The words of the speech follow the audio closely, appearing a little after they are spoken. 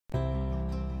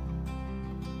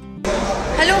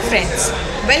Hello friends,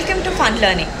 welcome to Fun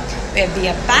Learning, where we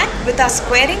are back with our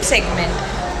squaring segment,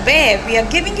 where we are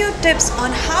giving you tips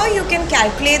on how you can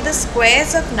calculate the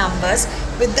squares of numbers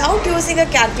without using a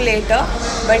calculator,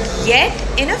 but yet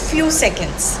in a few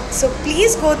seconds. So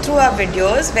please go through our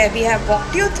videos where we have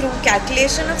walked you through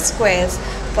calculation of squares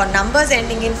for numbers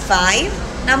ending in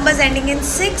 5, numbers ending in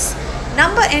 6,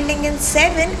 number ending in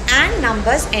 7 and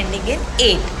numbers ending in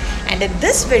 8. And in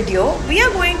this video, we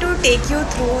are going to take you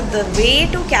through the way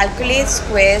to calculate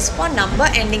squares for number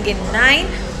ending in 9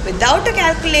 without a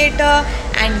calculator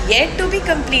and yet to be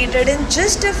completed in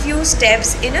just a few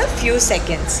steps in a few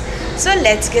seconds. So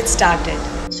let's get started.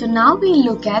 So now we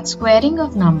look at squaring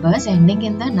of numbers ending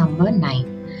in the number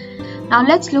 9. Now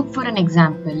let's look for an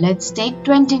example. Let's take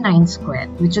 29 square,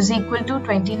 which is equal to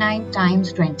 29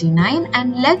 times 29,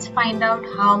 and let's find out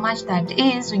how much that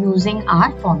is using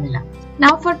our formula.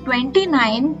 Now for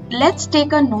 29, let's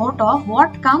take a note of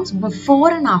what comes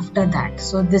before and after that.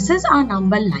 So this is our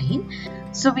number line.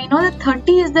 So we know that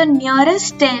 30 is the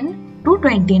nearest 10 to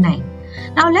 29.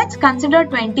 Now let's consider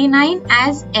 29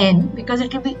 as n because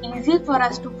it will be easy for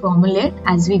us to formulate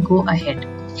as we go ahead.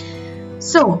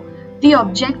 So the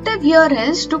objective here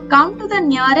is to come to the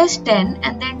nearest 10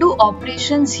 and then do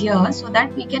operations here so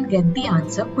that we can get the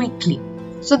answer quickly.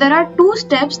 So there are two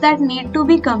steps that need to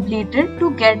be completed to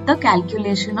get the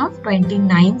calculation of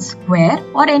 29 square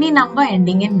or any number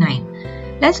ending in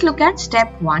 9. Let's look at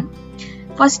step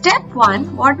 1. For step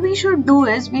 1, what we should do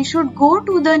is we should go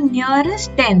to the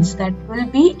nearest tens, that will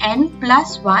be n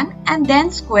plus 1, and then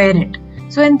square it.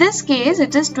 So in this case,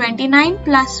 it is 29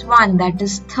 plus 1, that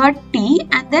is 30,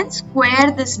 and then square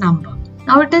this number.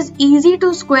 Now it is easy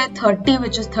to square 30,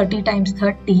 which is 30 times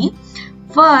 30.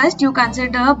 First, you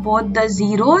consider both the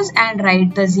zeros and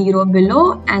write the 0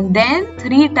 below, and then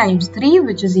 3 times 3,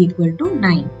 which is equal to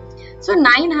 9. So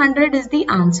 900 is the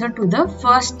answer to the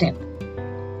first step.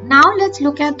 Now let's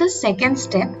look at the second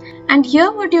step, and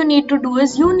here what you need to do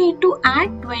is you need to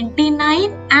add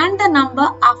 29 and the number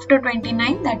after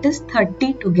 29, that is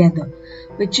 30 together,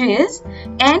 which is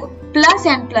n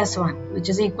plus 1, which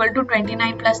is equal to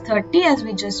 29 plus 30 as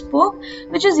we just spoke,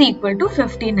 which is equal to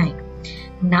 59.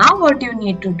 Now what you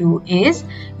need to do is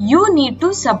you need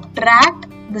to subtract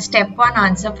the step 1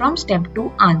 answer from step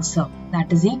 2 answer.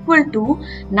 That is equal to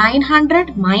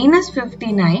 900 minus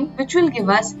 59, which will give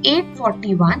us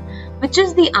 841, which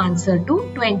is the answer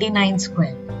to 29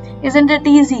 square. Isn't it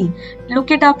easy? Look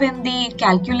it up in the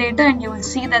calculator and you will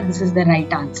see that this is the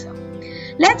right answer.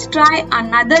 Let's try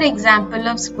another example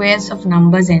of squares of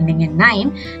numbers ending in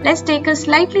 9. Let's take a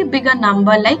slightly bigger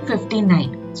number like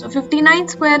 59. So 59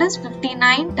 square is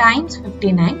 59 times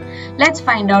 59. Let's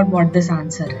find out what this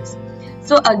answer is.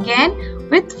 So again,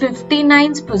 with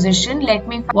 59's position, let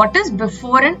me find what is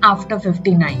before and after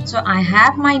 59. So I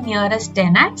have my nearest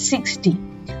 10 at 60.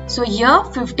 So here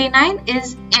 59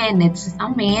 is n, it's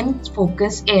a main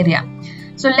focus area.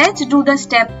 So let's do the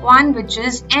step 1, which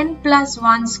is n plus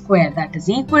 1 square, that is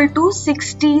equal to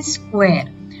 60 square,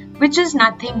 which is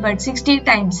nothing but 60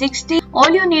 times 60. All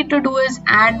you need to do is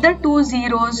add the two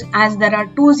zeros as there are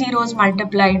two zeros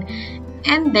multiplied,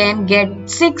 and then get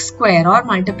 6 square or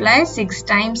multiply 6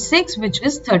 times 6, which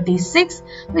is 36,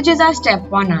 which is our step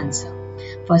 1 answer.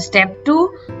 For step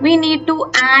 2, we need to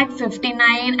add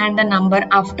 59 and the number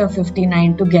after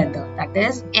 59 together. That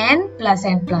is n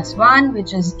plus 1,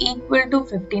 which is equal to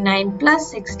 59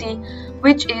 plus 60,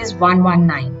 which is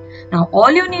 119. Now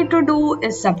all you need to do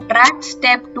is subtract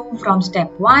step 2 from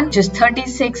step 1, which is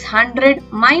 3600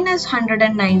 minus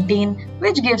 119,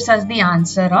 which gives us the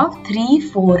answer of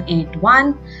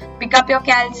 3481. Pick up your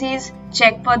calcies,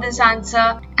 check for this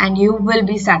answer, and you will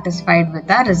be satisfied with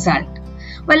the result.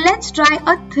 Well, let's try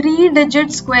a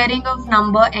 3-digit squaring of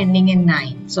number ending in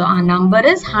 9. So our number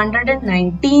is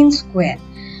 119 square.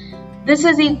 This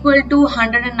is equal to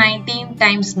 119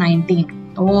 times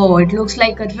 19. Oh, it looks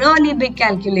like a really big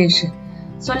calculation.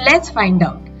 So let's find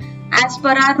out. As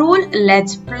per our rule,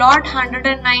 let's plot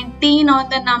 119 on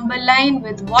the number line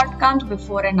with what comes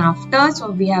before and after.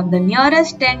 So we have the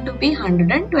nearest 10 to be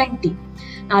 120.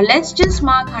 Now let's just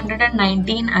mark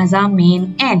 119 as our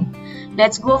main n.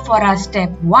 Let's go for our step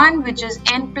 1, which is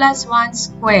n plus 1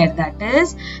 square, that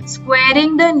is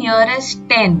squaring the nearest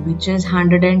 10, which is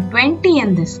 120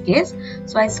 in this case.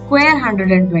 So I square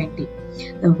 120.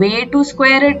 The way to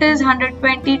square it is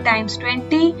 120 times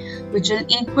 20, which is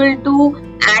equal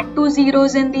to add two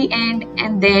zeros in the end,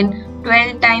 and then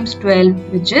 12 times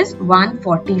 12, which is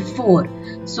 144.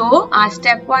 So our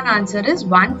step 1 answer is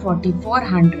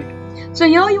 14400. So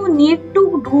here you need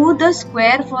to do the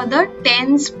square for the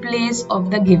tens place of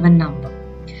the given number.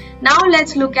 Now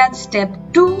let's look at step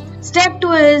 2. Step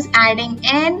 2 is adding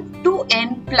n to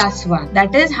n plus 1.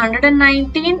 That is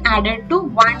 119 added to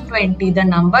 120, the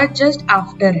number just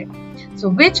after it. So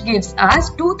which gives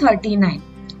us 239.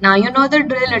 Now you know the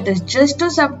drill. It is just to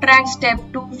subtract step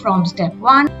 2 from step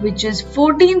 1, which is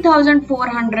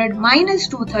 14,400 minus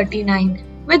 239,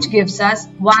 which gives us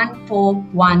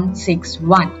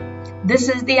 14161. This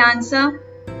is the answer.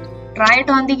 Try it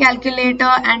on the calculator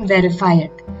and verify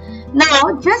it.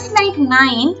 Now, just like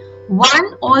 9,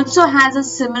 1 also has a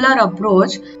similar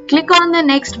approach. Click on the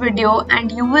next video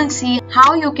and you will see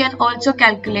how you can also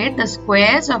calculate the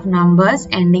squares of numbers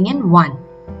ending in 1.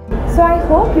 So I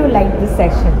hope you liked this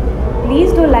session.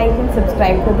 Please do like and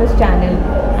subscribe to this channel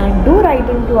and do write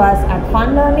into us at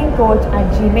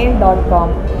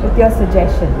funlearningcoach@gmail.com with your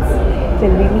suggestions.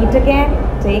 Till we meet again,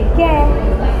 take care.